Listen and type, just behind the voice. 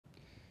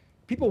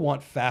people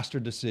want faster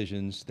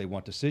decisions. They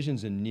want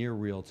decisions in near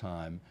real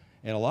time.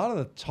 And a lot of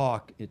the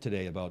talk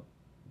today about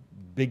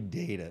big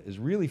data is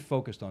really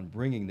focused on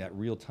bringing that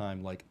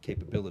real-time-like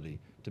capability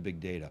to big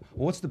data.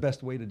 Well, what's the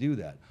best way to do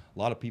that? A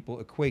lot of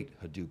people equate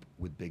Hadoop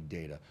with big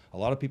data. A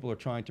lot of people are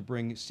trying to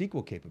bring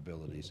SQL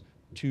capabilities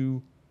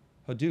to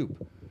Hadoop.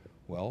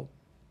 Well,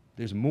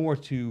 there's more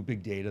to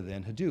big data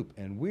than Hadoop,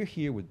 and we're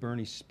here with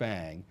Bernie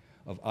Spang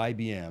of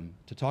IBM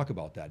to talk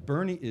about that.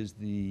 Bernie is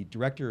the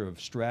Director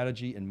of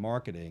Strategy and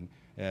Marketing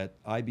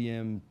at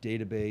IBM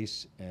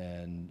Database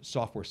and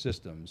Software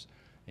Systems.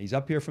 He's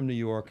up here from New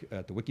York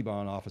at the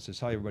Wikibon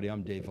offices. Hi everybody,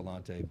 I'm Dave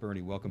Vellante.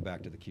 Bernie, welcome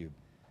back to theCUBE.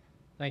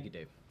 Thank you,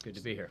 Dave. Good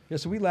to be here. Yeah,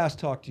 so we last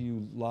talked to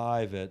you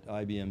live at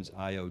IBM's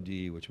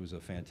IOD, which was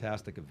a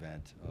fantastic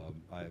event.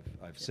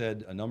 I've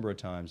said a number of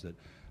times that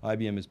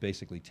IBM is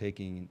basically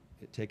taken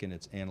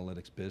its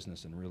analytics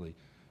business and really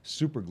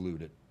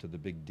superglued it to the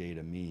big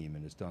data meme,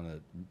 and it's done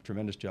a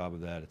tremendous job of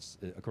that. It's,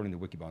 according to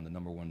Wikibon, the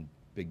 #1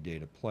 big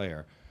data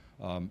player.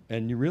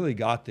 And you really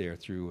got there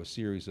through a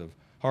series of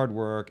hard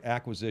work,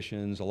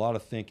 acquisitions, a lot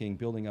of thinking,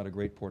 building out a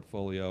great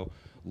portfolio,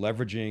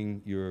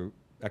 leveraging your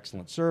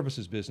excellent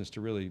services business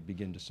to really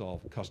begin to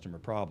solve customer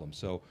problems.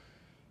 So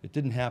it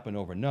didn't happen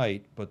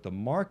overnight, but the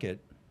market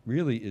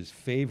really is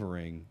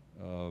favoring,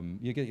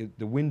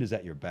 the wind is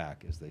at your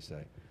back, as they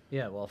say.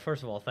 Yeah, well,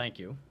 first of all, thank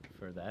you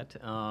for that.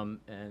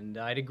 And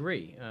I'd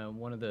agree.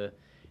 One of the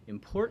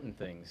important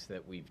things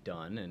that we've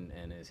done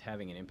and is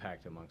having an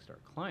impact amongst our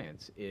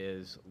clients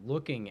is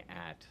looking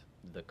at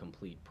the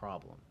complete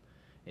problem.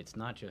 It's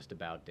not just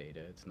about data,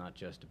 it's not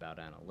just about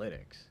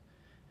analytics,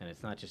 and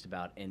it's not just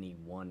about any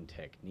one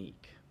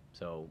technique.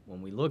 So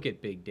when we look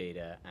at big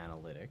data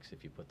analytics,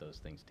 if you put those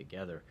things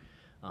together,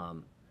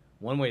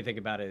 one way to think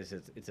about it is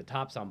it's a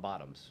tops on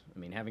bottoms. I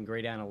mean, having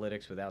great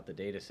analytics without the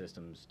data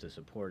systems to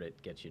support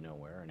it gets you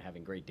nowhere, and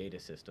having great data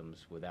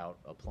systems without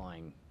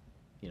applying,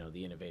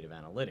 the innovative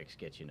analytics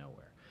gets you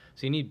nowhere.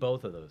 So you need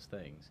both of those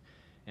things.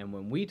 And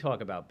when we talk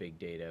about big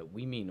data,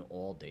 we mean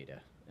all data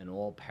and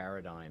all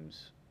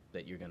paradigms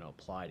that you're going to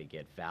apply to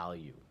get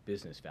value,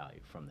 business value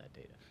from that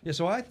data. Yeah,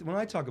 so when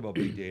I talk about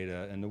big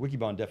data, and the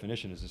Wikibon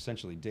definition is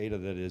essentially data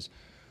that is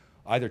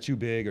either too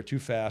big or too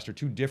fast or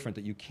too different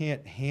that you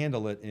can't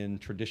handle it in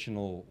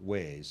traditional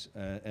ways.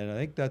 And I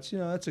think that's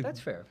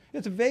fair.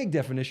 It's a vague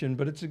definition,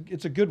 but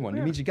it's a good one.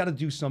 Yeah. It means you got to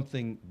do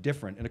something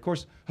different. And of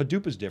course,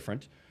 Hadoop is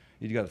different.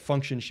 You got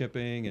function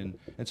shipping,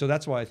 and so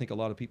that's why I think a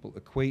lot of people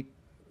equate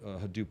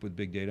Hadoop with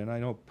big data. And I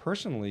know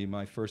personally,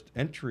 my first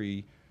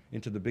entry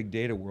into the big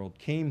data world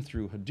came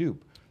through Hadoop,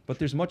 but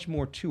there's much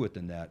more to it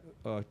than that.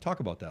 Talk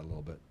about that a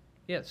little bit.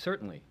 Yeah,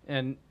 certainly,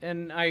 and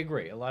I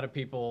agree. A lot of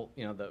people,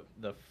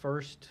 the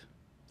first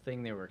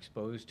thing they were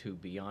exposed to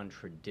beyond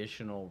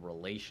traditional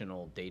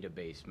relational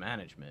database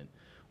management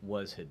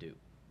was Hadoop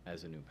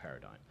as a new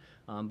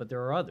paradigm. But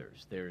there are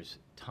others. There's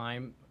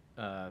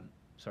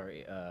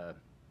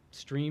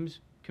streams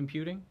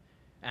computing,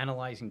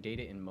 analyzing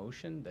data in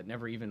motion that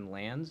never even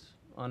lands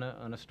on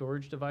a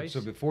storage device. So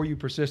before you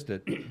persist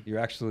it, you're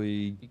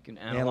actually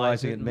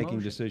analyzing it and making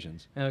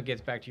decisions. And it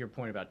gets back to your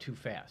point about too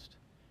fast,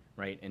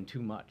 right, and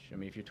too much. I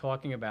mean, if you're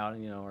talking about,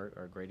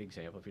 our great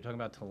example, if you're talking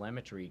about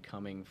telemetry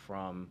coming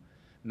from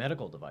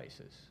medical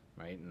devices,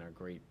 right, and our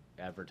great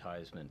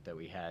advertisement that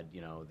we had,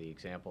 the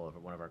example of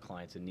one of our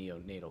clients, a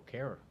neonatal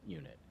care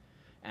unit,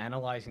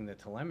 analyzing the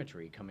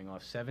telemetry coming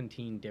off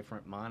 17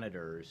 different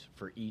monitors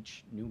for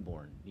each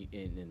newborn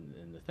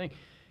in the thing.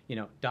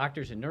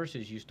 Doctors and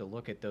nurses used to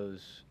look at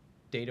those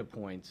data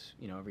points,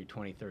 every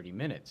 20, 30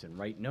 minutes and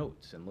write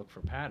notes and look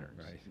for patterns.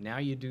 Right. Now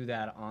you do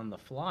that on the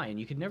fly, and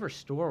you could never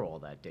store all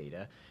that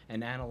data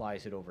and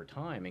analyze it over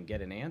time and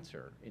get an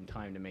answer in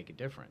time to make a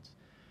difference.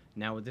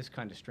 Now with this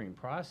kind of stream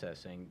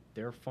processing,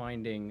 they're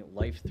finding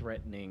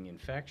life-threatening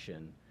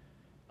infection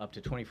up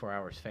to 24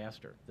 hours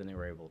faster than they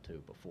were able to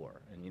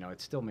before. And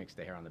it still makes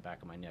the hair on the back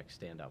of my neck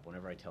stand up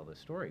whenever I tell this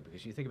story,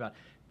 because you think about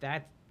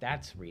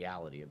that's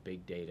reality of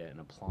big data and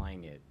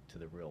applying it to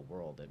the real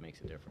world that makes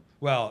a difference.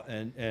 Well,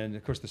 and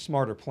of course the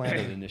Smarter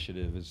Planet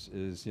initiative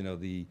is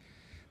the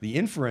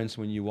inference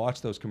when you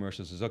watch those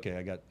commercials is, okay,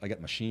 I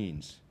got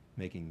machines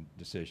making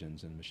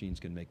decisions, and machines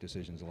can make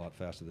decisions a lot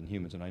faster than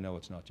humans, and I know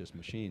it's not just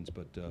machines,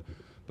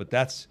 but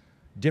that's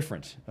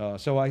different.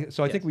 So I yes.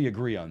 think we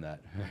agree on that.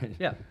 Right?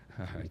 Yeah.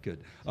 All right,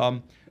 good.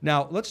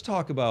 Now let's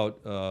talk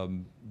about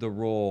the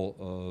role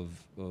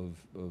of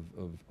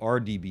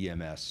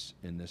RDBMS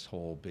in this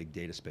whole big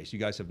data space. You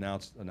guys have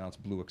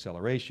announced BLU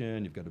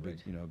Acceleration. You've got a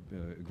big,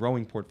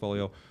 growing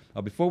portfolio.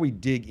 Before we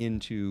dig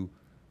into,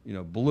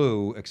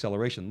 BLU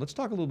Acceleration, let's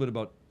talk a little bit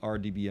about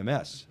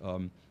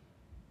RDBMS.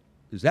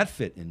 Does that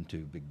fit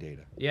into big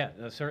data? Yeah,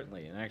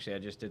 certainly. And actually, I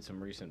just did some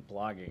recent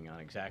blogging on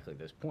exactly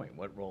this point.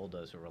 What role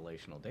does a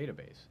relational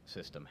database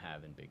system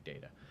have in big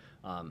data?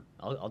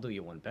 I'll do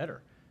you one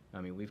better. I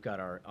mean, we've got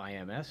our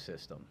IMS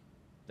system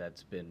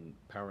that's been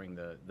powering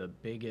the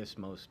biggest,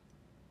 most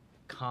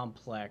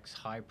complex,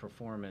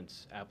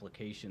 high-performance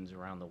applications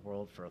around the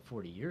world for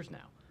 40 years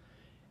now.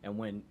 And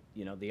when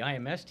the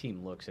IMS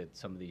team looks at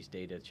some of these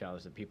data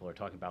challenges that people are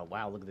talking about,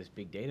 wow, look at this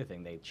big data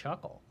thing, they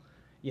chuckle.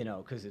 you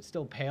know, because it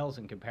still pales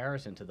in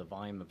comparison to the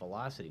volume and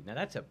velocity. Now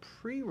that's a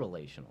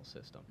pre-relational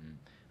system.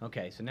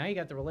 Okay, so now you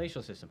got the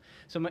relational system.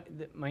 So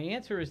my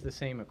answer is the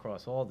same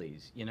across all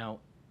these. You know,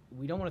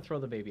 we don't want to throw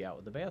the baby out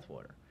with the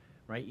bathwater,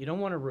 right? You don't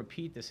want to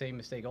repeat the same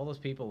mistake. All those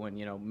people when,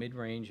 you know,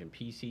 mid-range and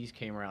PCs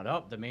came around,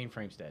 oh, the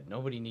mainframe's dead.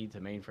 Nobody needs a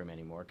mainframe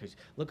anymore because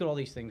look at all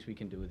these things we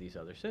can do with these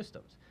other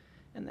systems.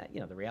 And that, you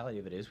know, the reality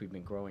of it is we've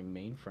been growing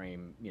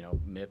mainframe, you know,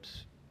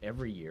 MIPS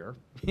every year,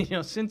 you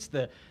know, since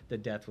the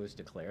death was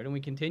declared, and we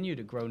continue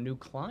to grow new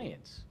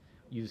clients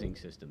using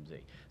System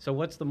Z. So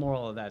what's the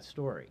moral of that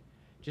story?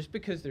 Just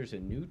because there's a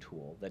new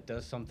tool that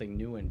does something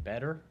new and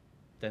better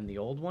than the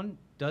old one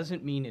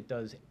doesn't mean it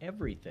does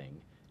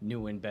everything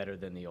new and better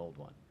than the old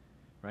one,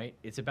 right?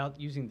 It's about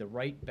using the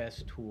right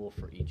best tool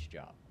for each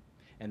job.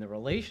 And the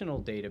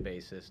relational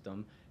database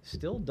system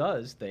still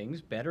does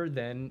things better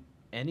than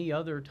any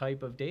other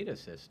type of data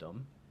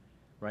system,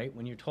 right?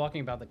 When you're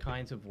talking about the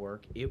kinds of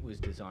work it was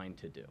designed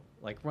to do,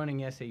 like running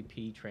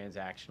SAP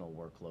transactional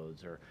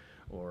workloads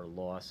or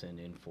loss and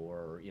Infor,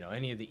 or, you know,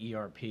 any of the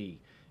ERP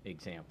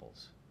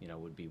examples, you know,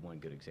 would be one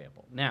good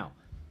example. Now,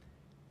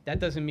 that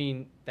doesn't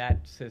mean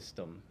that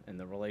system and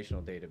the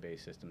relational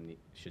database system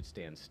should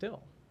stand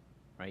still,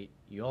 right?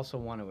 You also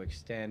want to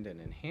extend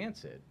and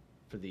enhance it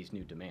for these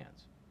new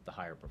demands, the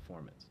higher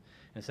performance.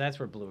 And so that's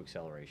where BLU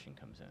Acceleration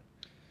comes in.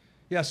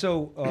 Yeah,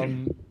 so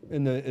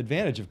and the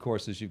advantage, of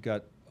course, is you've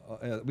got,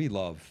 we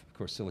love, of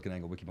course,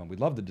 SiliconANGLE Wikibon. We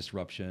love the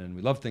disruption.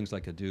 We love things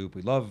like Hadoop.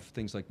 We love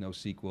things like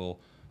NoSQL.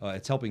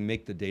 It's helping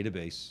make the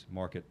database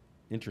market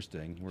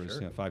interesting, whereas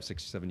Sure. you know, 5,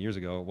 6, 7 years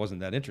ago, it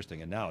wasn't that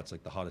interesting, and now it's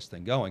like the hottest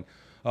thing going.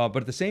 But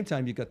at the same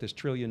time, you've got this $1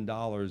 trillion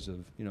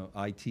of, you know,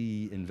 IT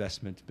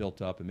investment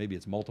built up, and maybe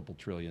it's multiple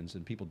trillions,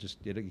 and people just,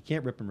 you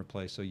can't rip and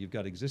replace, so you've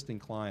got existing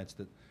clients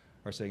that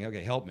are saying,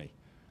 okay, help me.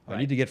 I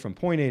need to get from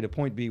point A to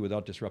point B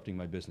without disrupting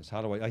my business.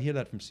 How do I hear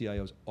that from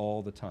CIOs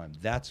all the time.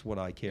 That's what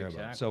I care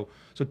about. So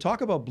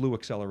talk about BLU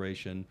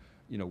Acceleration.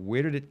 You know,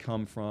 where did it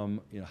come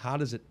from? You know, how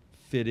does it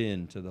fit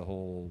into the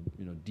whole,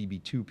 you know,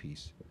 DB2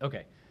 piece?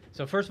 Okay,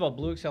 so first of all,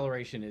 BLU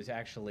Acceleration is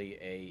actually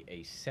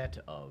a set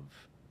of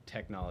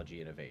technology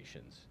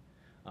innovations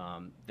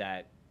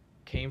that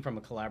came from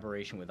a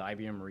collaboration with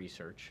IBM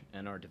Research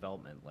and our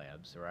development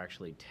labs. There are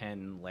actually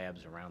 10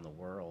 labs around the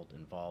world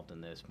involved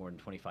in this. More than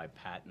 25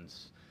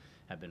 patents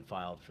have been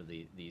filed for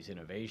these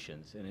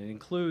innovations, and it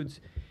includes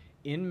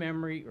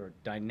in-memory or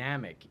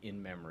dynamic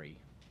in-memory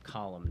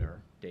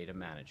columnar data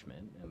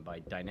management. And by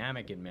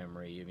dynamic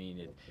in-memory, I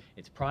mean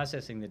it's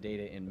processing the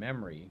data in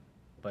memory,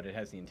 but it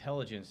has the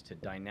intelligence to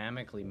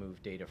dynamically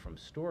move data from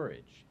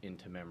storage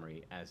into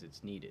memory as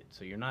it's needed.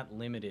 So you're not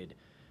limited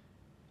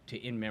to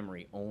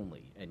in-memory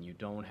only, and you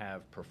don't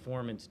have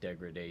performance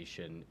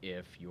degradation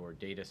if your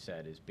data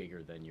set is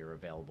bigger than your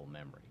available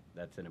memory.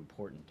 That's an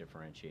important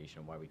differentiation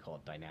of why we call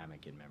it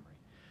dynamic in-memory.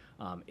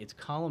 It's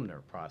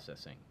columnar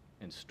processing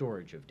and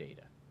storage of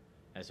data,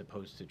 as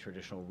opposed to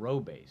traditional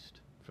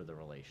row-based for the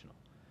relational,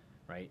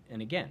 right?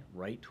 And again,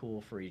 right tool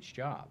for each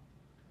job.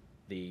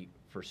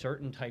 For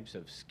certain types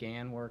of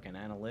scan work and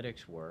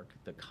analytics work,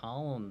 the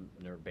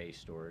columnar-based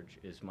storage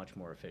is much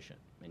more efficient,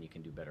 and you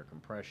can do better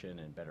compression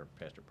and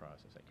faster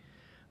processing.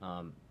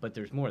 But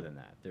there's more than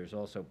that. There's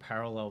also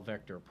parallel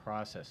vector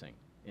processing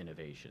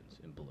innovations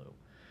in BLU.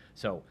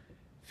 So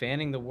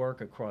fanning the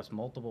work across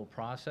multiple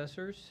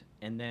processors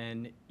and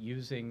then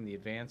using the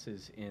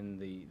advances in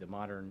the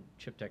modern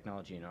chip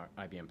technology in our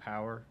IBM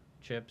Power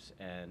chips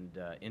and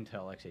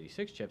Intel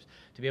x86 chips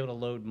to be able to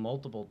load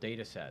multiple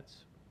data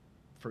sets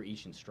for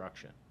each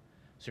instruction.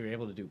 So you're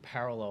able to do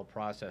parallel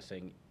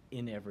processing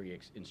in every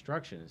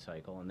instruction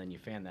cycle, and then you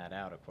fan that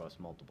out across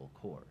multiple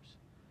cores.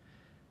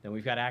 Then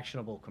we've got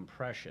actionable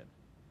compression.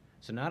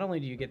 So not only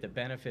do you get the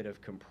benefit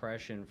of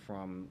compression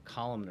from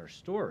columnar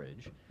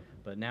storage,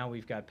 but now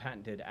we've got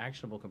patented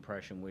actionable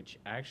compression, which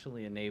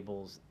actually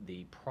enables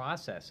the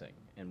processing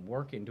and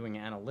work in doing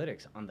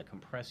analytics on the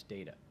compressed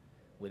data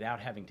without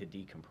having to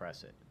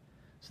decompress it.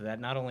 So that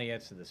not only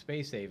adds to the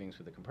space savings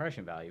with the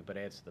compression value, but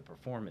adds to the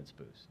performance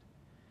boost.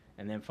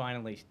 And then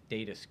finally,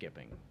 data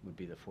skipping would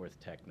be the fourth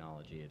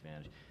technology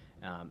advantage.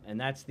 And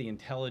that's the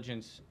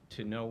intelligence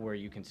to know where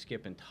you can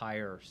skip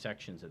entire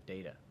sections of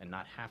data and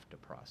not have to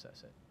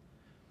process it.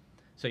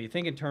 So you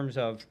think in terms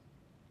of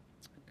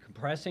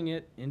compressing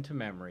it into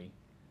memory,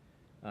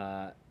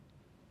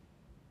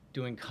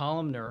 doing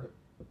columnar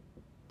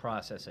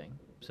processing,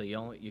 so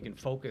you can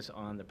focus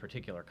on the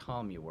particular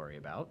column you worry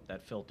about.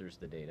 That filters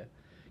the data.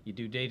 You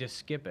do data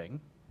skipping.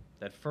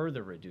 That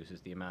further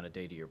reduces the amount of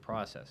data you're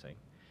processing.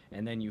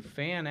 And then you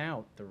fan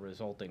out the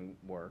resulting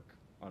work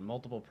on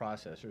multiple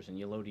processors, and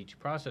you load each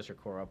processor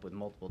core up with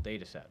multiple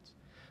data sets.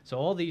 So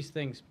all these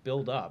things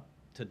build up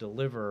to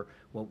deliver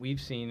what we've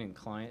seen in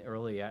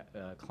early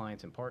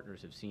clients and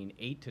partners have seen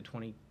 8 to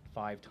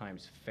 25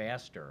 times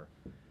faster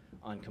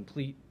on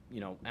complete,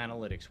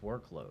 analytics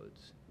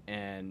workloads.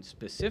 And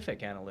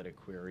specific analytic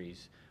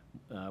queries,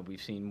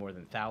 we've seen more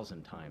than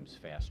 1,000 times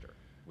faster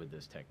with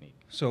this technique.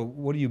 So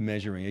what are you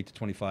measuring, 8 to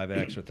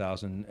 25x or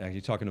 1,000x?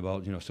 You're talking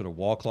about, sort of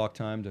wall clock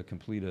time to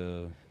complete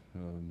a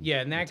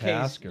Yeah, in that case,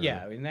 task? Or?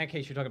 yeah, in that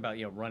case, you're talking about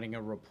running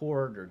a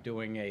report or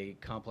doing a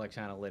complex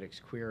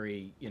analytics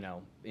query,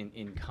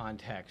 in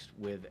context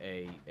with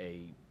a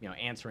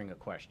answering a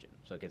question.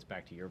 So it gets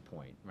back to your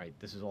point, right?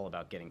 This is all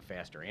about getting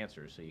faster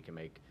answers so you can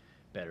make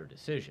better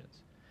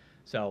decisions.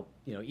 So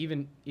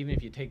even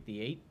if you take the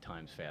 8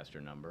 times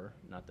faster number,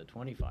 not the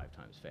 25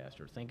 times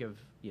faster, think of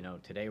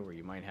today where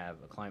you might have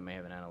a client may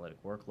have an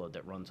analytic workload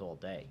that runs all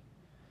day,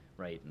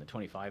 right? And the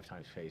 25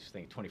 times phase,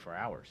 think 24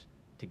 hours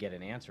to get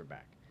an answer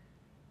back.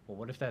 Well,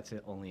 what if that's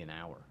only an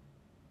hour?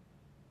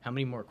 How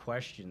many more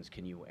questions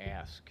can you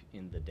ask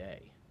in the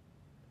day,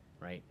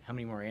 right? How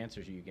many more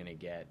answers are you going to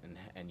get,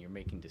 and you're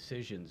making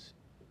decisions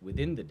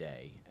within the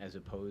day as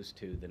opposed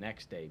to the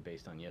next day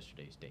based on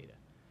yesterday's data?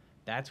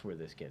 That's where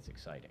this gets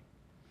exciting.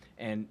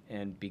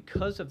 And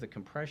because of the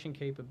compression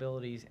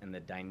capabilities and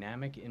the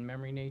dynamic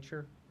in-memory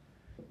nature,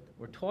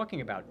 we're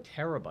talking about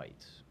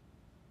terabytes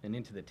and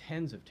into the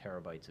tens of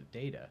terabytes of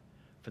data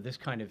for this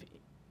kind of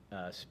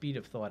speed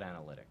of thought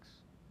analytics.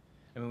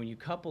 I mean, when you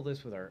couple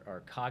this with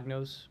our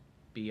Cognos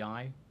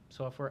BI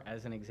software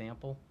as an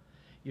example,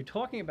 you're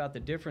talking about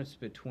the difference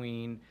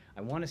between,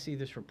 I want to see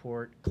this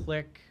report,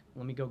 click,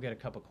 let me go get a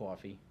cup of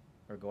coffee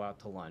or go out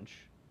to lunch.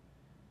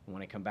 And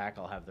when I come back,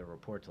 I'll have the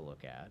report to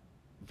look at,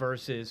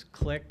 versus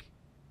click,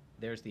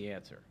 there's the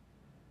answer.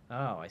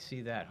 Oh, I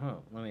see that, huh?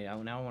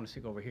 Now I want to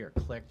go over here,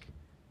 click,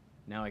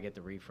 now I get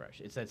the refresh.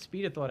 It's that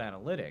speed of thought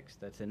analytics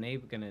that's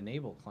going to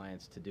enable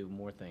clients to do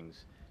more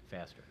things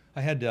faster.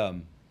 I had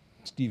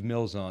Steve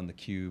Mills on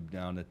theCUBE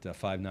down at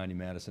 590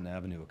 Madison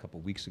Avenue a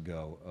couple weeks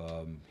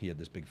ago. He had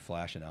this big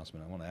Flash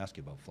announcement. I want to ask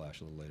you about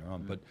Flash a little later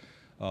on. But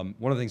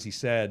one of the things he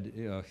said,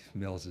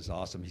 Mills is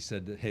awesome. He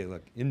said, that, hey,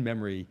 look,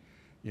 in-memory,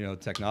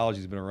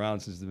 technology's been around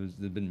since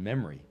there's been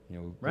memory.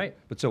 Right.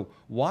 But so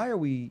why are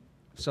we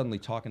suddenly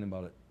talking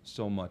about it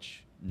so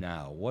much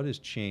now? What has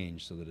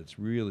changed so that it's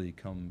really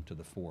come to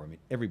the fore? I mean,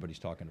 everybody's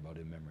talking about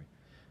in-memory.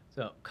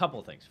 So a couple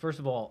of things. First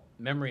of all,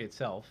 memory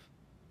itself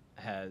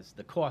has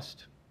the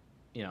cost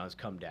has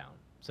come down.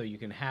 So you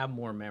can have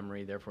more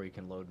memory, therefore you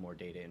can load more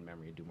data in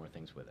memory and do more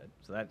things with it.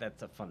 So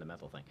that's a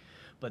fundamental thing.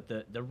 But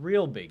the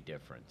real big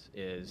difference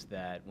is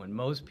that when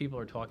most people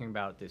are talking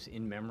about this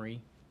in-memory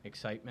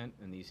excitement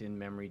and these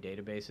in-memory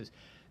databases,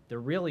 they're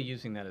really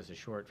using that as a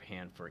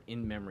shorthand for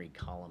in-memory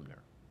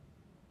columnar.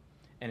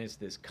 And it's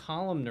this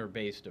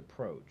columnar-based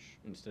approach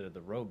instead of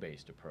the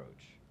row-based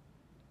approach,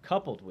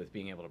 coupled with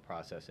being able to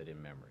process it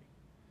in memory.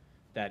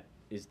 That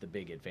is the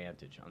big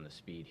advantage on the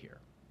speed here.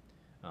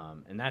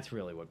 And that's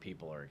really what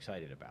people are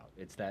excited about.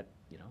 It's that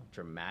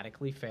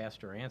dramatically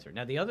faster answer.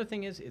 Now the other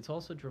thing is it's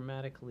also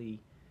dramatically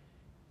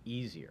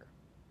easier.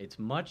 It's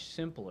much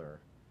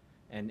simpler,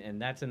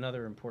 and that's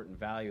another important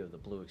value of the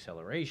BLU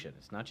acceleration.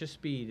 It's not just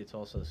speed, it's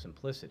also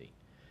simplicity.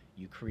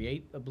 You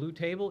create a BLU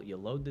table, you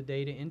load the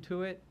data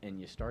into it, and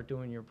you start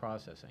doing your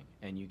processing,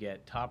 and you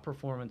get top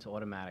performance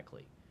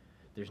automatically.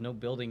 There's no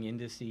building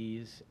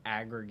indices,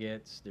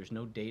 aggregates, there's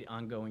no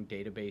ongoing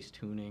database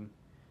tuning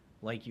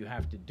like you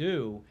have to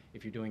do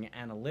if you're doing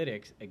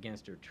analytics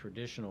against a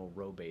traditional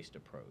row-based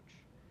approach.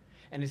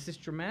 And it's this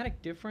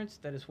dramatic difference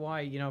that is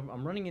why,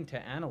 I'm running into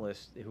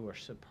analysts who are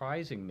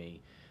surprising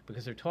me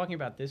because they're talking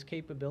about this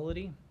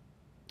capability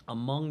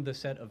among the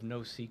set of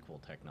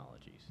NoSQL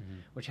technologies,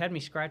 which had me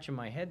scratching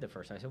my head the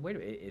first time. I said, wait a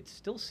minute, it's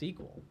still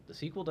SQL. The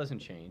SQL doesn't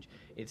change.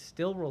 It's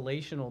still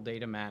relational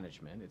data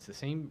management. It's the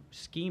same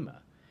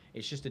schema.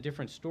 It's just a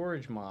different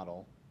storage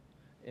model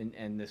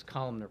and this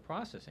columnar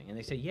processing. And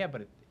they say, yeah,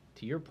 but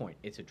to your point,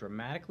 it's a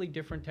dramatically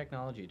different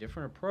technology, a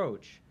different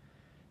approach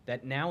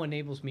that now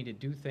enables me to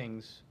do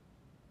things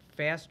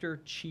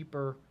faster,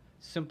 cheaper,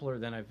 simpler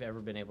than I've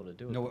ever been able to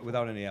do it before.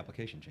 Without any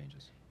application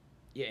changes.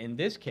 Yeah, in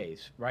this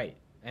case, right.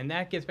 And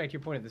that gets back to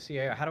your point of the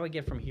CIO. How do I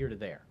get from here to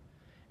there?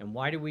 And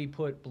why do we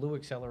put BLU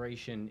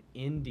acceleration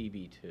in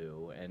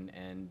DB2?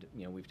 And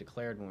we've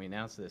declared when we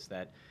announced this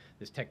that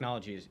this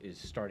technology is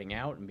starting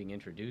out and being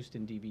introduced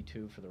in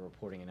DB2 for the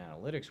reporting and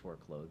analytics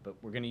workload, but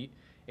we're going to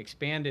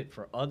expand it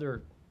for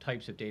other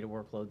types of data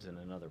workloads and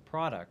in other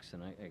products,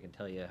 and I can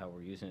tell you how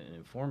we're using it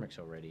in Informix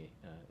already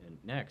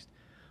next.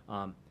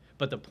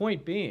 But the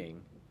point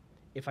being,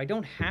 if I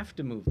don't have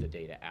to move the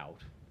data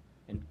out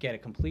and get a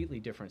completely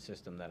different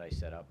system that I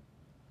set up,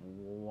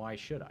 why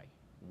should I?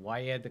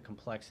 Why add the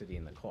complexity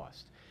and the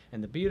cost?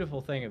 And the beautiful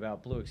thing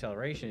about BLU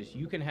acceleration is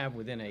you can have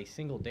within a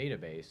single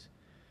database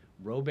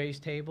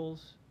row-based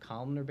tables,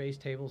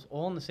 columnar-based tables,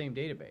 all in the same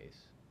database,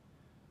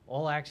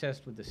 all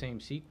accessed with the same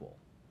SQL.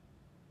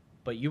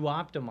 But you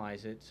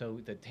optimize it so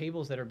the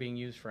tables that are being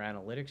used for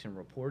analytics and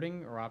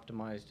reporting are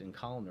optimized in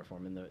columnar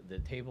form, and the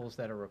tables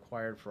that are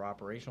required for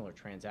operational or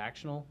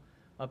transactional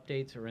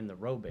updates are in the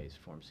row-based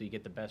form, so you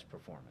get the best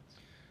performance.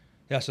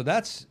 Yeah, so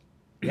that's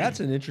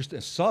an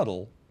interesting,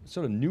 subtle,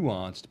 sort of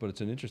nuanced, but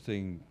it's an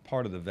interesting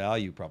part of the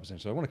value proposition.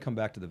 So I want to come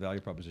back to the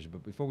value proposition,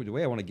 but before the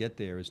way I want to get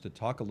there is to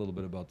talk a little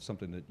bit about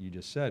something that you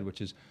just said,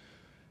 which is,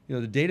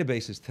 the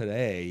databases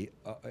today,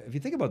 if you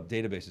think about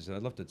databases, and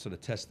I'd love to sort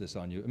of test this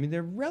on you, I mean,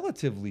 they're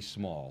relatively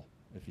small.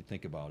 if you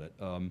think about it.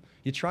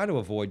 You try to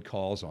avoid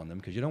calls on them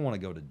because you don't want to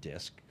go to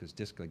disk, because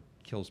disk like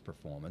kills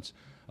performance.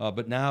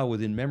 But now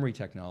with in-memory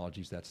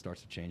technologies, that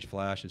starts to change.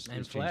 Flash is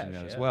changing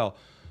that as well.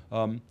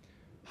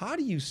 How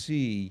do you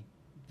see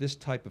this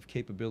type of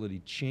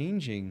capability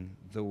changing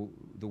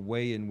the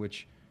way in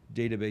which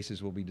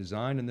databases will be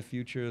designed in the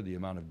future, the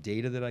amount of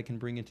data that I can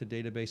bring into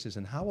databases,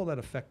 and how will that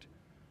affect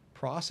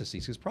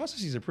processes? Because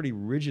processes are pretty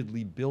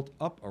rigidly built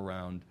up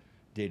around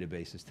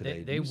databases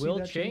today. They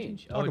will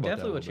change. Oh, it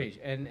definitely will change.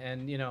 Bit.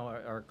 And you know,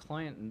 our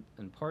client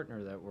and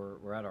partner that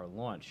were at our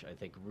launch, I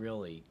think,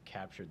 really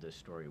captured this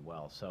story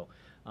well. So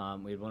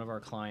we had one of our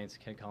clients,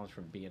 Ken Collins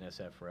from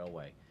BNSF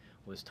Railway,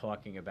 was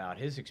talking about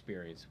his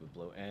experience with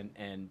BLU,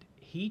 and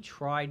he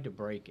tried to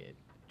break it,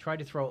 tried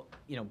to throw,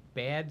 you know,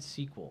 bad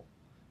SQL,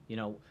 you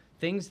know,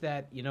 things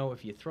that, you know,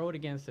 if you throw it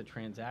against a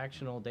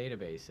transactional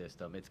database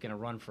system, it's going to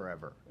run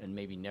forever and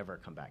maybe never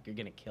come back. You're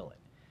going to kill it.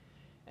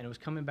 And it was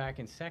coming back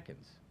in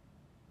seconds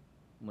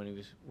when he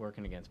was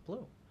working against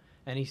BLU.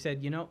 And he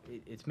said, you know,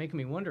 it's making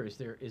me wonder, is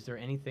there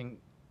anything,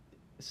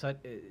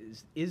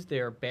 is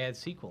there bad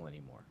SQL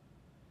anymore?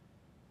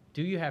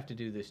 Do you have to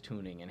do this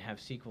tuning and have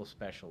SQL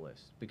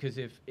specialists? Because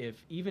if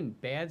even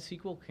bad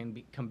SQL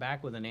can come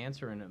back with an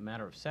answer in a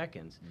matter of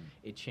seconds,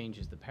 it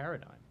changes the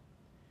paradigm.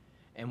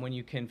 And when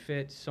you can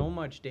fit so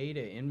much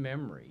data in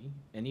memory,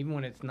 and even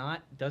when it's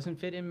doesn't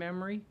fit in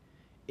memory,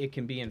 it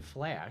can be in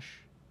flash,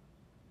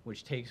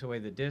 which takes away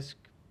the disk,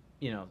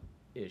 you know,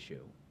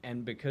 issue.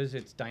 And because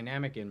it's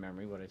dynamic in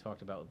memory, what I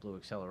talked about with BLU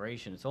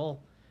Acceleration, it's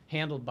all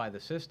handled by the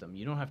system.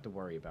 You don't have to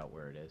worry about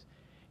where it is.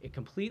 It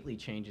completely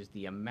changes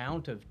the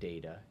amount of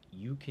data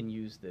you can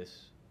use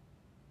this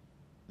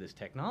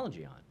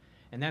technology on.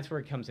 And that's where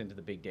it comes into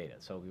the big data.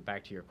 So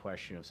back to your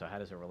question of, so how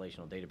does a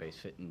relational database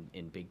fit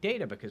in big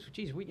data? Because,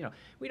 geez, we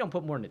don't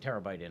put more than a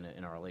terabyte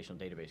in our relational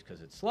database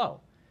because it's slow.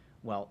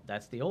 Well,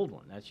 that's the old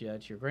one. That's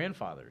your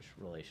grandfather's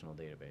relational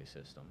database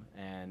system,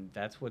 and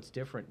that's what's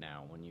different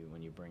now when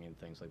you bring in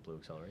things like BLU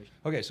Acceleration.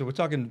 Okay, so we're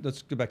talking.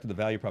 Let's go back to the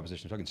value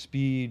proposition. We're talking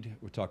speed.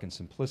 We're talking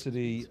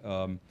simplicity.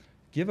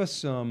 Give us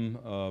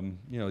some,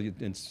 you know,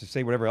 and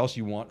say whatever else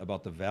you want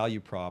about the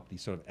value prop, the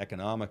sort of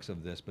economics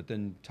of this, but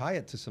then tie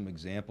it to some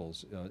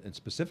examples, and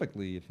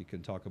specifically, if you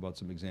can talk about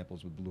some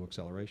examples with BLU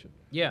Acceleration.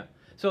 Yeah.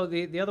 So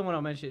the other one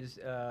I'll mention is,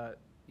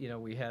 you know,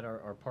 we had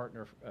our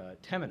partner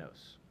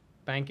Temenos,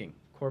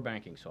 core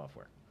banking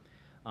software,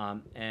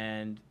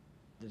 and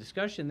the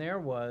discussion there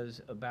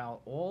was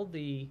about all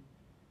the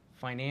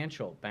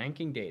financial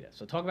banking data.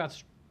 So talk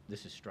about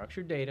this is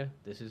structured data.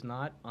 This is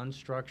not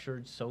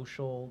unstructured,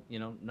 social, you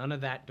know, none of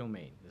that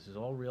domain. This is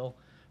all real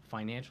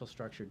financial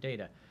structured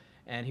data.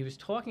 And he was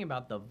talking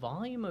about the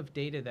volume of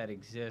data that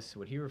exists,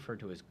 what he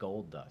referred to as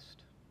gold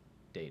dust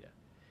data.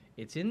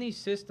 It's in these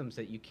systems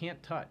that you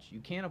can't touch. You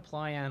can't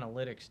apply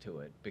analytics to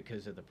it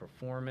because of the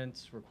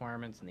performance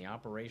requirements and the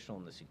operational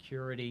and the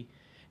security.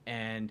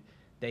 And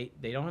they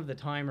don't have the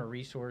time or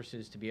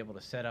resources to be able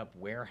to set up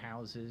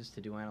warehouses to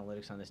do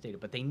analytics on this data.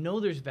 But they know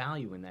there's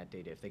value in that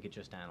data if they could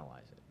just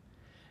analyze it.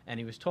 And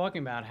he was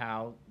talking about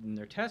how in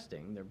their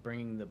testing, they're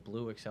bringing the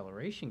BLU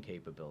Acceleration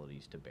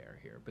capabilities to bear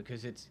here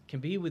because it can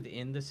be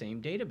within the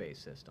same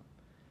database system.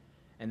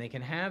 And they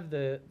can have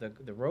the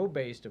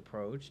row-based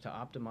approach to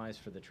optimize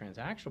for the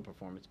transactional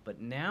performance, but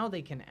now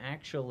they can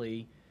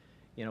actually,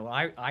 you know,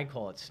 I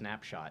call it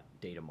snapshot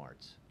data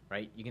marts,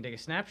 right? You can take a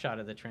snapshot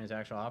of the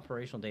transactional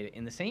operational data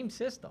in the same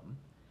system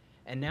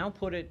and now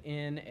put it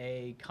in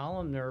a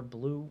columnar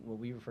BLU, what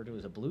we refer to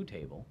as a BLU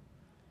table,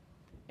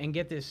 and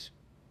get this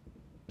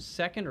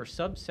second or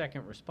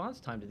sub-second response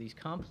time to these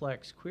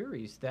complex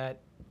queries that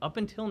up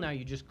until now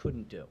you just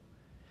couldn't do.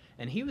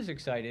 And he was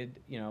excited,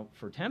 you know,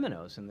 for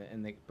Temenos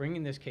and they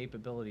bringing this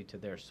capability to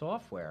their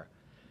software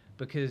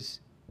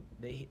because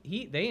they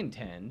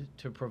intend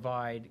to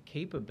provide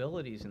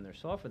capabilities in their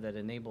software that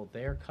enable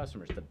their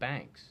customers, the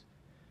banks,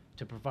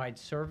 to provide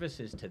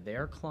services to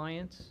their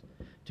clients,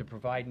 to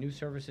provide new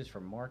services for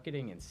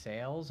marketing and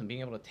sales, and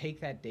being able to take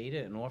that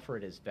data and offer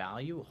it as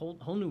value.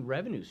 Whole new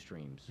revenue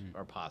streams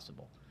are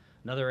possible.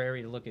 Another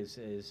area to look is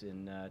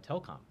in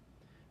telecom,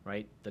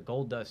 right? The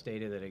gold dust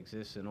data that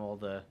exists in all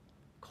the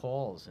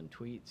calls and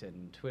tweets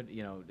and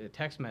you know,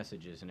 text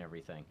messages and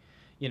everything,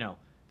 you know,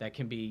 that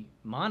can be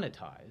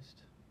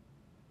monetized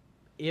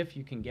if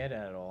you can get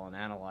at it all and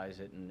analyze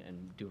it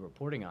and do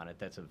reporting on it.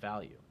 That's of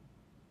value.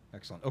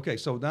 Excellent. Okay,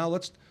 so now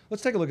let's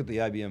take a look at the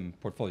IBM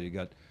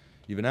portfolio.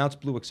 You've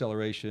announced BLU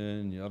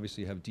Acceleration. You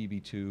obviously have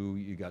DB2.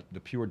 You got the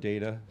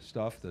PureData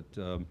stuff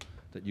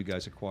that you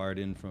guys acquired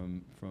in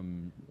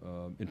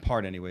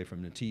part anyway,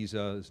 from Netezza.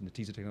 There's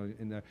Netezza technology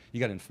in there. You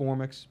got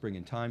Informix,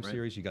 bringing time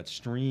series. You got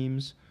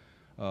streams.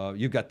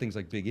 You've got things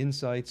like Big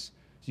Insights.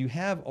 So you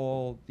have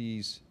all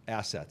these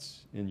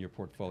assets in your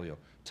portfolio.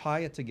 Tie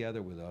it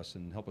together with us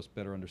and help us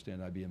better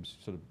understand IBM's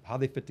sort of how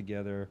they fit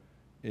together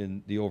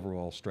in the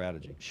overall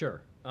strategy.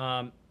 Sure.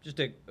 Just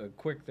a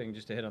quick thing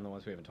just to hit on the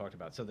ones we haven't talked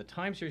about. So the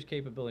time series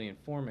capability in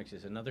Informix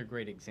is another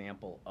great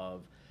example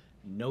of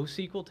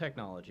NoSQL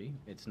technology.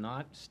 It's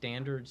not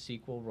standard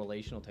SQL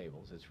relational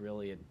tables. It's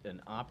really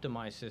an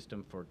optimized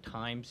system for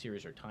time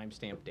series or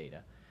timestamp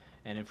data.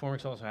 And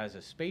Informix also has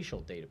a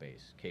spatial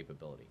database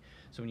capability.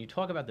 So when you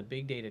talk about the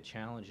big data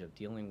challenge of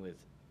dealing with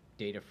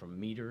data from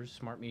meters,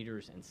 smart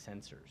meters, and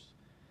sensors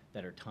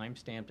that are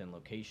time-stamped and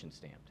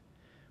location-stamped,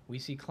 we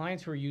see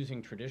clients who are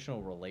using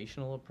traditional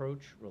relational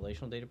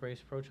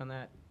database approach on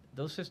that.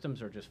 Those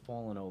systems are just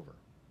falling over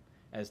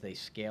as they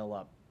scale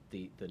up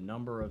the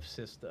number of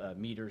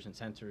meters and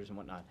sensors and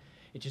whatnot.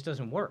 It just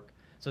doesn't work.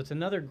 So it's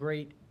another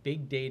great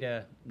big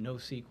data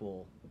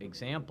NoSQL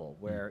example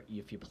where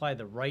if you apply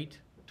the right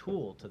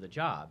tool to the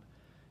job,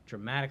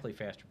 dramatically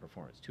faster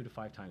performance, 2 to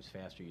 5 times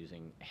faster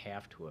using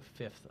half to a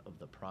fifth of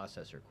the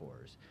processor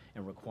cores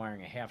and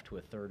requiring a half to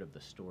a third of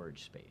the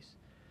storage space.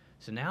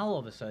 So now all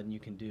of a sudden you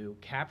can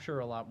capture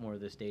a lot more of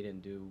this data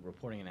and do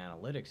reporting and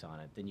analytics on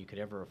it than you could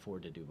ever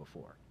afford to do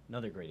before.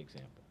 Another great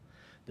example.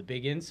 The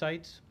big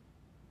insights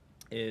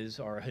is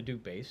our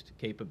Hadoop-based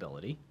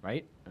capability,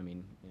 right? I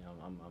mean,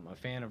 I'm a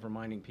fan of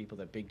reminding people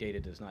that big data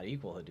does not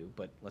equal Hadoop,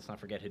 but let's not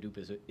forget Hadoop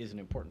is an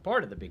important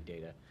part of the big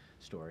data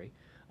story.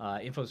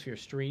 Infosphere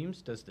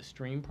Streams does the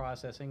stream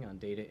processing on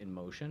data in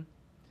motion.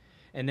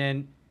 And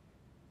then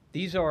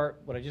these are,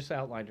 what I just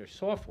outlined, are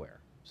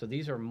software. So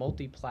these are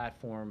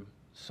multi-platform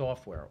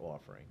software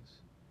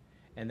offerings.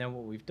 And then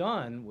what we've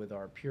done with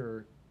our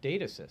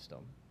PureData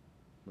system,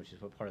 which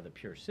is what part of the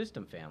Pure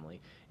System family,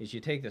 is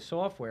you take the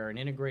software and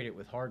integrate it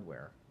with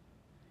hardware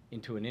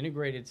into an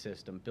integrated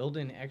system, build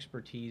in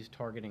expertise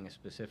targeting a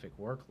specific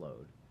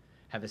workload,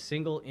 have a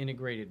single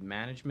integrated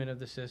management of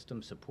the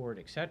system, support,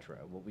 etc.,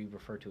 what we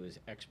refer to as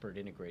expert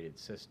integrated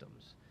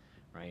systems,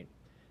 right?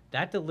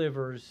 That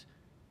delivers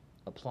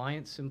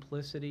appliance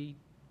simplicity,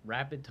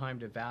 rapid time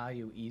to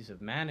value, ease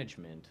of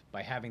management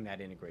by having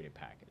that integrated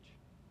package.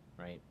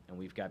 Right? And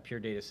we've got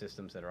PureData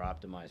systems that are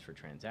optimized for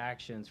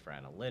transactions, for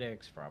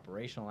analytics, for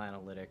operational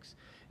analytics,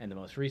 and the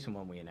most recent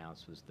one we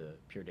announced was the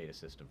PureData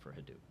system for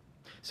Hadoop.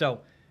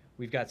 So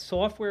we've got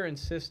software and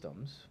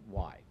systems.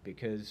 Why?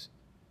 Because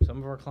some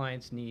of our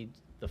clients need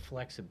the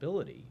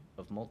flexibility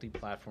of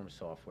multi-platform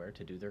software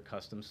to do their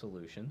custom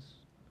solutions.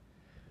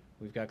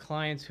 We've got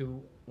clients who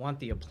want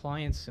the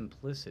appliance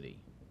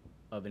simplicity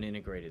of an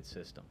integrated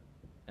system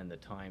and the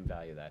time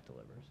value that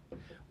delivers.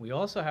 We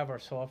also have our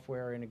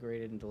software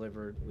integrated and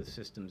delivered with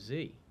System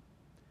Z.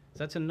 So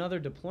that's another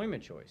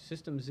deployment choice.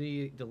 System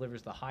Z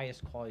delivers the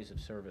highest qualities of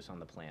service on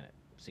the planet.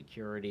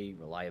 Security,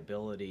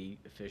 reliability,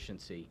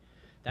 efficiency.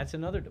 That's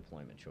another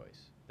deployment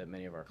choice that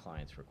many of our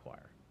clients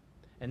require.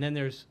 And then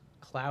there's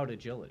cloud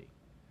agility.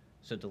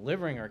 So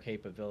delivering our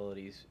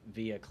capabilities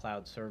via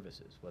cloud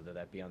services, whether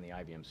that be on the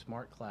IBM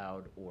Smart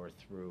Cloud or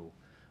through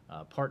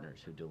partners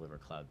who deliver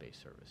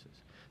cloud-based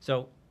services.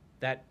 So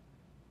that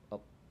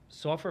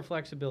software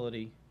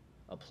flexibility,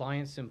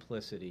 appliance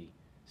simplicity,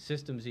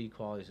 System Z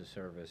qualities of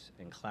service,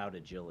 and cloud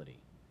agility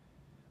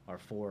are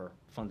 4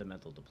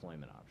 fundamental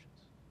deployment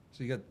options.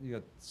 So you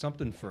got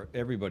something for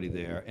everybody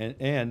there,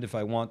 and if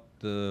I want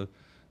the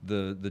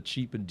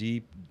cheap and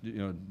deep,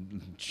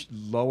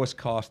 lowest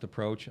cost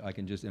approach, I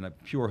can just in a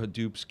pure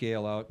Hadoop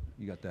scale out.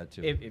 You got that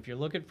too. If you're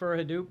looking for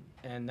a Hadoop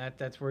and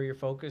that's where you're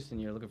focused,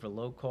 and you're looking for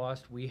low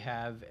cost, we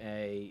have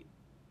a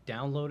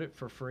download it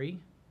for free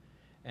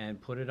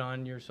and put it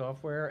on your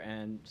software,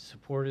 and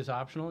support is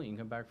optional. You can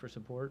come back for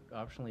support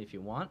optionally if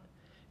you want.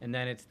 And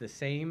then it's the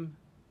same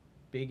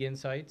big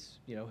insights,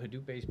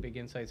 Hadoop-based big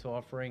insights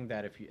offering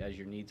that as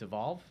your needs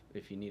evolve,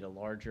 if you need a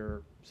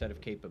larger set of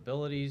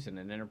capabilities in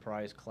an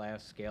enterprise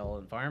class scale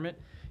environment,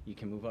 you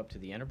can move up to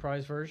the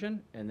enterprise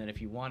version. And then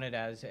if you want it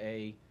as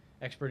a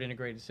expert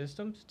integrated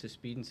systems to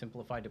speed and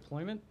simplify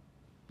deployment,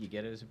 you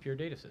get it as a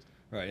PureData system.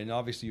 Right, and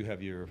obviously you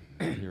have your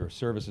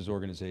services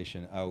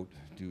organization out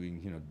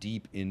doing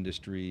deep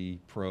industry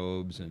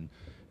probes and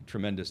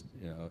tremendous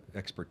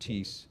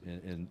expertise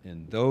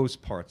in those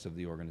parts of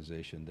the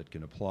organization that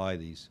can apply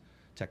these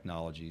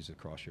technologies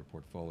across your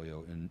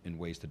portfolio in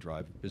ways to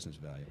drive business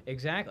value.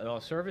 Exactly. Well,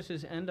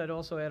 services, and I'd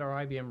also add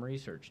our IBM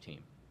Research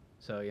team.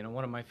 So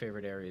one of my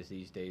favorite areas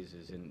these days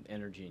is in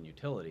energy and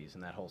utilities,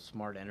 and that whole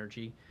smart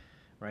energy,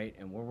 right?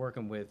 And we're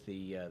working with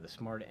the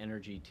smart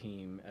energy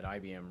team at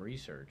IBM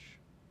Research,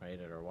 right,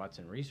 at our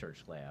Watson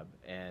Research Lab,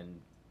 and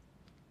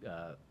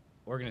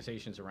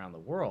organizations around the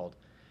world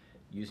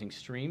using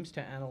streams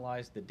to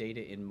analyze the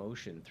data in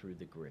motion through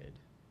the grid,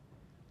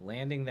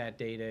 landing that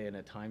data in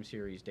a time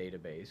series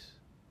database,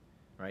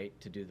 right,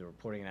 to do the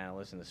reporting and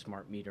analysis and the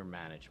smart meter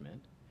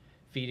management,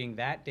 feeding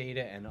that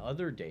data and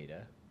other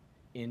data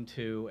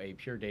into a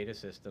PureData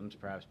systems,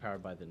 perhaps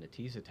powered by the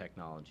Netezza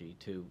technology,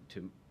 to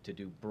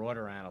do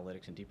broader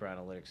analytics and deeper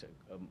analytics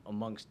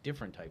amongst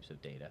different types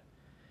of data.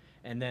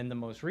 And then the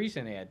most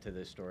recent add to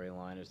this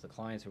storyline is the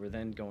clients who are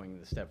then going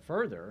the step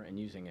further and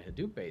using a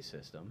Hadoop-based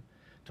system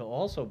to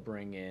also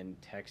bring in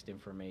text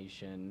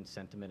information,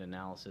 sentiment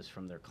analysis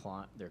from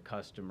their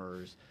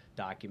customers,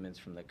 documents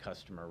from the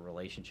customer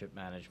relationship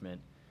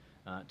management,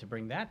 to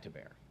bring that to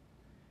bear.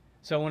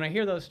 So when I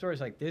hear those stories,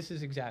 like, this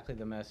is exactly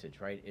the message,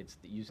 right? It's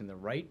using the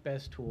right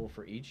best tool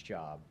for each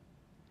job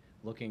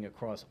looking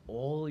across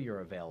all your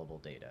available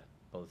data,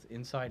 both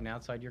inside and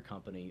outside your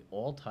company,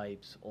 all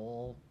types,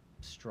 all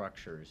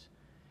structures,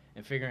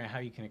 and figuring out how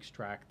you can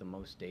extract the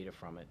most data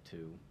from it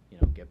to,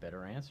 get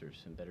better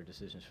answers and better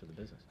decisions for the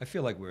business. I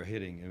feel like we're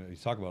hitting, we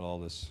talk about all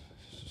this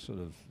sort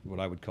of what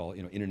I would call,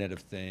 Internet of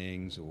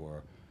Things,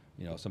 or,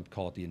 some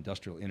call it the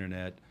industrial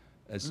internet,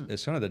 as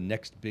kind of the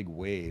next big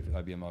wave.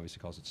 IBM obviously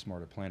calls it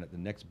Smarter Planet, the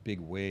next big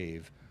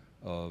wave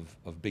of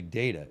big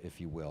data, if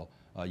you will.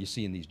 You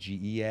see in these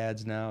GE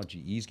ads now,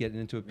 GE's getting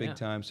into it big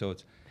time, so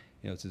it's,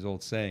 it's his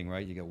old saying,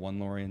 right? You got one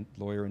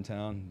lawyer in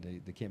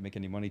town, they can't make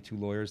any money, two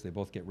lawyers, they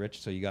both get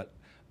rich, so you got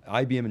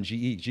IBM and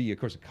GE, of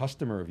course, a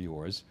customer of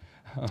yours,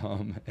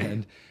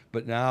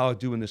 but now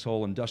doing this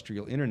whole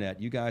industrial internet,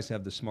 you guys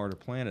have the Smarter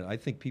Planet. I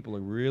think people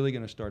are really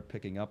going to start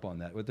picking up on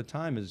that. But the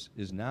time is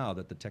now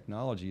that the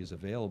technology is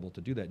available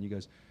to do that. And you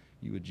guys,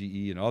 you at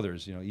GE and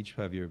others, each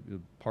have your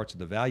parts of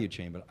the value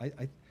chain. But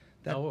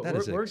that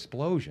is an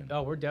explosion.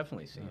 Oh, we're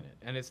definitely seeing it,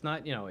 and it's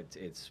not,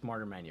 it's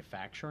smarter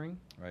manufacturing,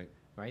 right?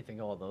 Right. Think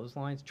of all those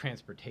lines,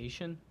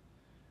 transportation.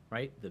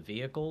 Right, the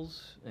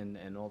vehicles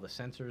and all the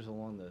sensors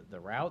along the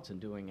routes and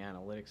doing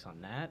analytics on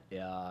that.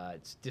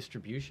 It's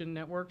distribution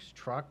networks,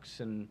 trucks,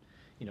 and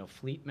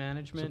fleet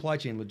management. Supply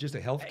chain,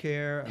 logistics,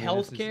 healthcare.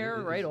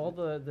 Healthcare, right? All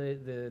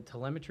the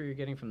telemetry you're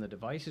getting from the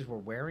devices. We're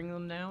wearing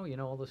them now.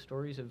 All the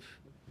stories of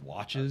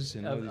watches,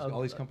 and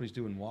all these companies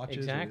doing watches.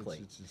 Exactly.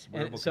 It's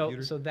wearable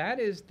computers. So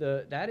that is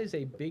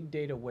a big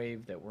data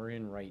wave that we're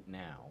in right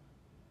now.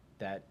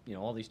 That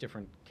all these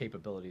different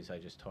capabilities I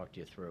just talked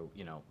you through,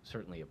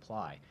 certainly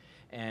apply.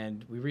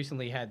 And we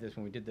recently had this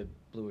when we did the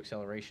BLU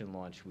Acceleration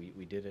launch.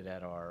 We did it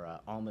at our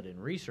IBM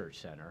Research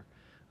Center,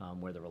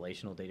 where the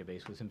relational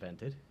database was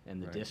invented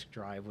and the disk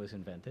drive was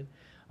invented.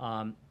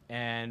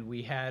 And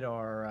we had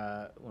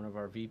one of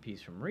our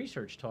VPs from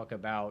research talk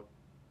about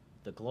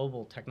the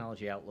global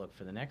technology outlook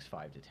for the next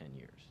 5 to 10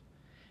 years.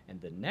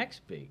 And the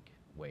next big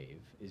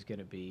wave is going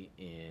to be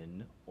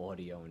in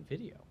audio and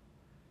video.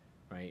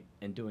 Right,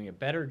 and doing a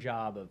better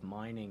job of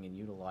mining and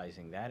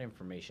utilizing that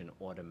information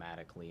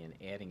automatically and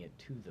adding it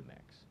to the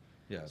mix.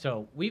 Yeah.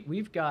 So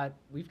we've got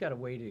a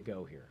way to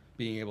go here.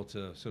 Being able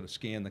to sort of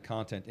scan the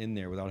content in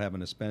there without having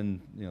to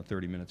spend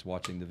 30 minutes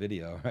watching the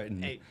video, right?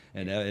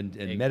 And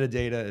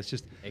metadata. It's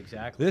just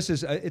exactly. This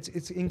is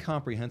it's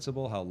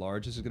incomprehensible how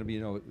large this is going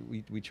to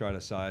be. We try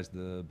to size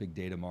the big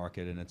data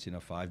market, and it's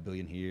 5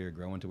 billion here,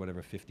 growing to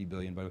whatever 50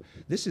 billion. But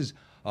this is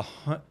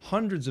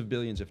hundreds of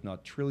billions, if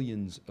not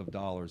trillions, of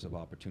dollars of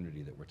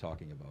opportunity that we're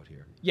talking about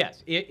here.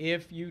 Yes,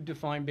 if you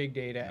define big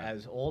data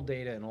as all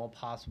data and all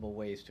possible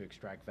ways to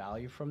extract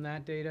value from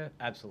that data,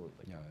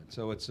 absolutely. Yeah.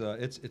 So it's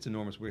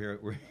enormous. We're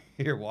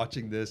here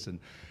watching this and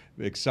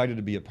excited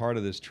to be a part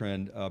of this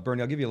trend.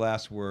 Bernie, I'll give you a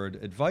last word.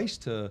 Advice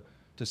to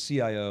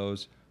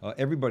CIOs.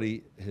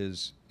 Everybody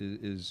is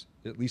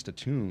at least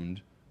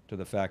attuned to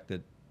the fact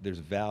that there's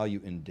value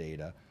in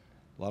data.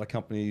 A lot of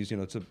companies,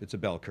 it's a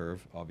bell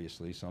curve,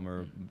 obviously. Some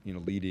are,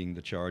 leading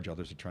the charge.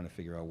 Others are trying to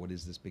figure out, what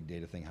is this big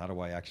data thing? How do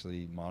I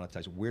actually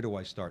monetize? Where do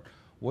I start?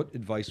 What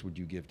advice would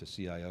you give to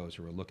CIOs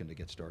who are looking to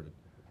get started?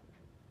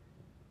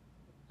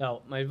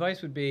 Well, my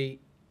advice would be,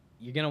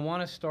 you're going to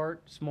want to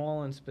start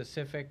small and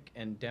specific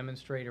and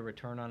demonstrate a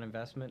return on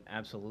investment,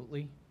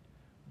 absolutely.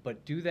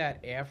 But do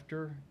that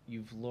after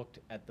you've looked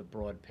at the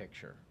broad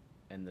picture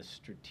and the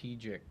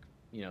strategic,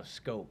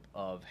 scope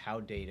of how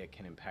data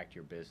can impact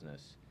your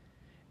business.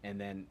 And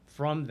then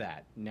from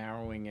that,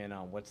 narrowing in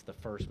on what's the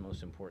first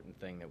most important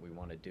thing that we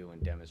want to do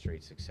and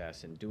demonstrate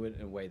success, and do it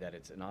in a way that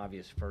it's an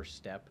obvious first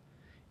step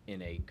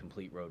in a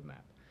complete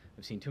roadmap.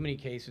 I've seen too many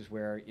cases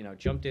where,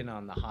 jumped in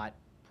on the hot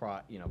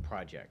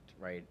project,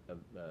 right?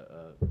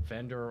 A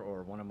vendor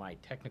or one of my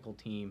technical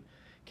team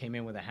came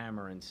in with a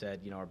hammer and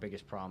said, our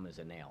biggest problem is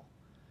a nail.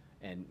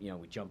 And,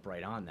 we jumped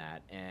right on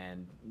that.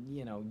 And,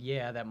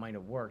 yeah, that might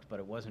have worked, but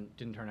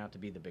didn't turn out to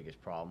be the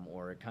biggest problem,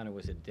 or it kind of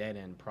was a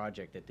dead-end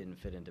project that didn't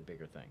fit into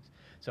bigger things.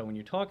 So when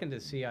you're talking to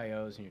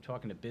CIOs and you're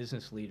talking to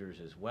business leaders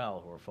as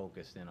well who are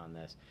focused in on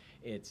this,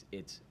 it's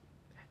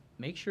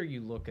make sure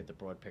you look at the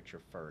broad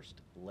picture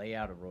first, lay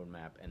out a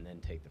roadmap, and then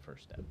take the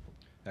first step.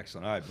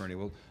 Excellent. All right, Bernie.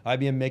 Well,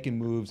 IBM making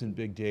moves in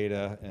big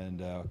data,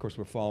 and of course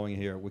we're following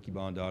here at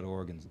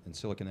wikibon.org and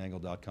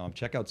siliconangle.com.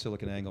 Check out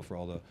SiliconANGLE for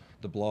all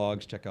the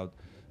blogs. Check out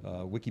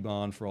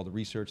Wikibon for all the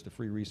research, the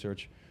free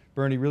research.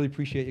 Bernie, really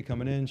appreciate you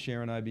coming in,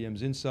 sharing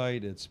IBM's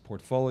insight, its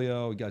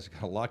portfolio. You guys have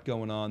got a lot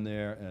going on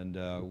there, and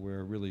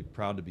we're really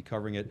proud to be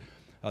covering it.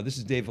 This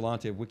is Dave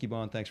Vellante of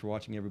Wikibon. Thanks for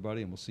watching,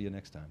 everybody, and we'll see you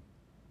next time.